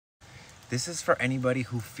This is for anybody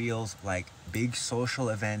who feels like big social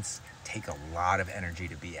events take a lot of energy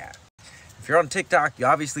to be at. If you're on TikTok, you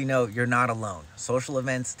obviously know you're not alone. Social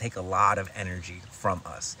events take a lot of energy from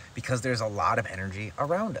us because there's a lot of energy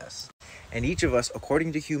around us. And each of us,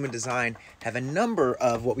 according to human design, have a number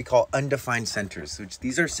of what we call undefined centers, which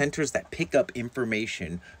these are centers that pick up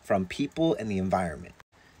information from people and the environment.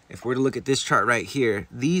 If we're to look at this chart right here,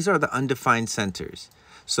 these are the undefined centers.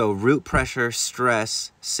 So root pressure,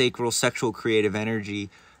 stress, sacral, sexual, creative energy,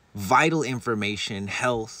 vital information,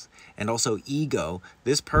 health, and also ego.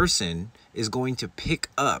 This person is going to pick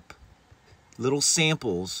up little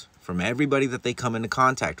samples from everybody that they come into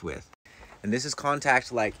contact with. And this is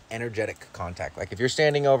contact like energetic contact. Like if you're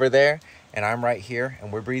standing over there and I'm right here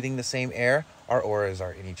and we're breathing the same air, our auras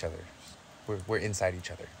are in each other. We're inside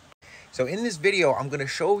each other. So in this video, I'm going to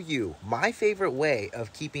show you my favorite way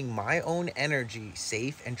of keeping my own energy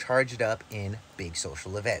safe and charged up in big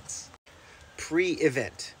social events.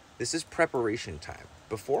 Pre-event. This is preparation time.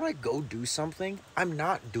 Before I go do something, I'm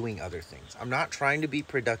not doing other things. I'm not trying to be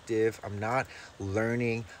productive. I'm not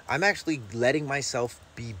learning. I'm actually letting myself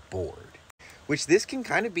be bored, which this can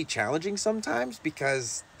kind of be challenging sometimes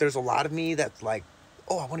because there's a lot of me that's like,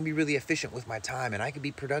 oh, I want to be really efficient with my time and I could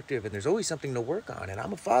be productive and there's always something to work on and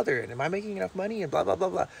I'm a father and am I making enough money and blah, blah, blah,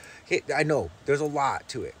 blah. Okay, I know there's a lot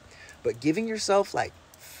to it, but giving yourself like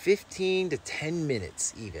 15 to 10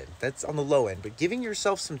 minutes even, that's on the low end, but giving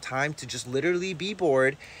yourself some time to just literally be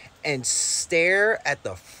bored and stare at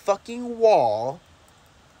the fucking wall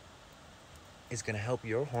is going to help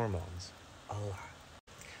your hormones a lot.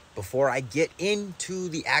 Before I get into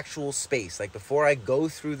the actual space, like before I go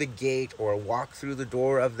through the gate or walk through the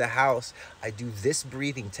door of the house, I do this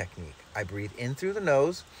breathing technique. I breathe in through the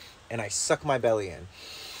nose and I suck my belly in.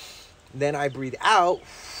 Then I breathe out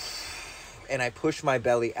and I push my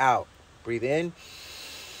belly out. Breathe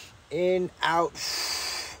in, out,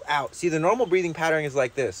 out. See, the normal breathing pattern is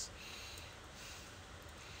like this.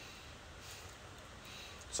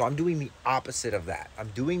 So I'm doing the opposite of that. I'm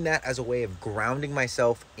doing that as a way of grounding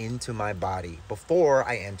myself into my body before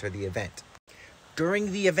I enter the event.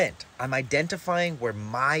 During the event, I'm identifying where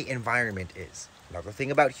my environment is. Another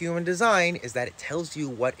thing about human design is that it tells you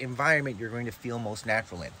what environment you're going to feel most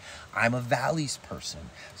natural in. I'm a valleys person.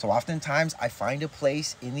 So oftentimes I find a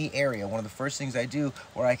place in the area, one of the first things I do,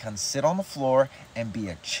 where I can sit on the floor and be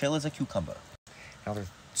as chill as a cucumber. Now there's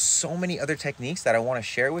so many other techniques that I want to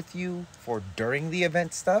share with you for during the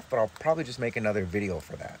event stuff, but I'll probably just make another video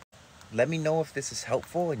for that. Let me know if this is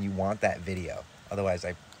helpful and you want that video. Otherwise,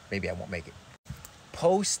 maybe I won't make it.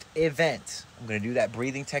 Post-event, I'm going to do that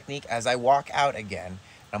breathing technique as I walk out again.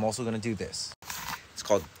 I'm also going to do this. It's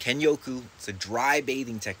called Kenyoku. It's a dry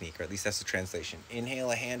bathing technique, or at least that's the translation. Inhale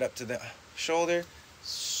a hand up to the shoulder,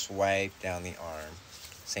 swipe down the arm.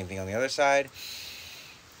 Same thing on the other side.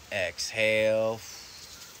 Exhale.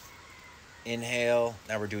 Inhale.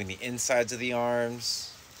 Now we're doing the insides of the arms.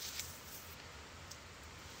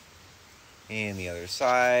 And the other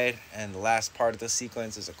side. And the last part of the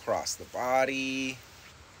sequence is across the body.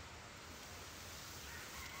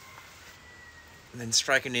 And then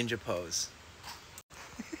strike a ninja pose.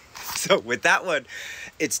 So with that one,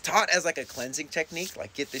 it's taught as like a cleansing technique,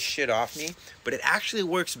 like get this shit off me, but it actually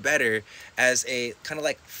works better as a kind of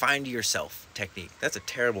like find yourself technique. That's a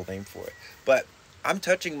terrible name for it. But I'm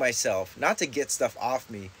touching myself, not to get stuff off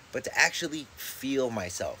me, but to actually feel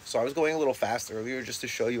myself. So I was going a little fast earlier just to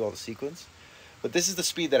show you all the sequence, but this is the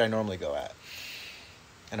speed that I normally go at.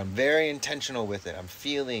 And I'm very intentional with it. I'm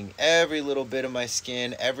feeling every little bit of my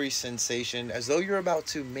skin, every sensation, as though you're about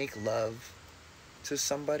to make love to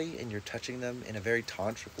somebody and you're touching them in a very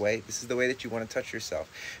tantric way. This is the way that you want to touch yourself,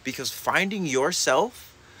 because finding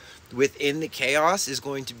yourself within the chaos is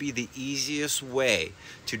going to be the easiest way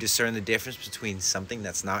to discern the difference between something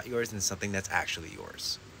that's not yours and something that's actually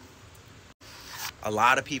yours. A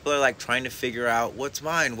lot of people are like trying to figure out what's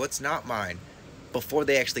mine, what's not mine, before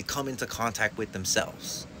they actually come into contact with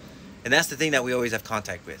themselves. And that's the thing that we always have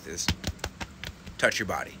contact with, is touch your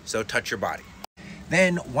body. So touch your body.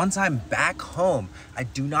 Then once I'm back home, I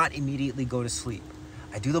do not immediately go to sleep.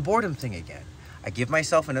 I do the boredom thing again. I give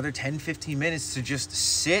myself another 10-15 minutes to just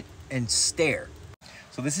sit and stare.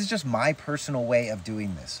 So this is just my personal way of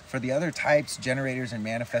doing this. For the other types, generators and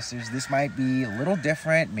manifestors, this might be a little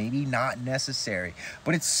different, maybe not necessary,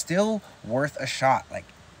 but it's still worth a shot. Like,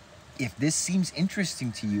 if this seems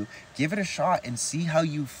interesting to you, give it a shot and see how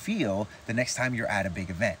you feel the next time you're at a big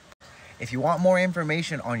event. If you want more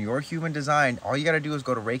information on your human design, all you got to do is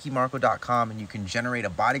go to reikimarco.com and you can generate a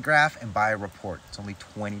body graph and buy a report. It's only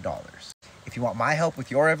 $20. If you want my help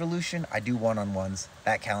with your evolution, I do one-on-ones.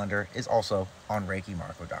 That calendar is also on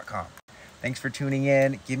reikimarco.com. Thanks for tuning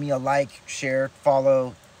in. Give me a like, share,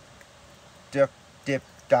 follow, duck, dip,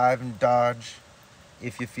 dive, and dodge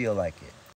if you feel like it.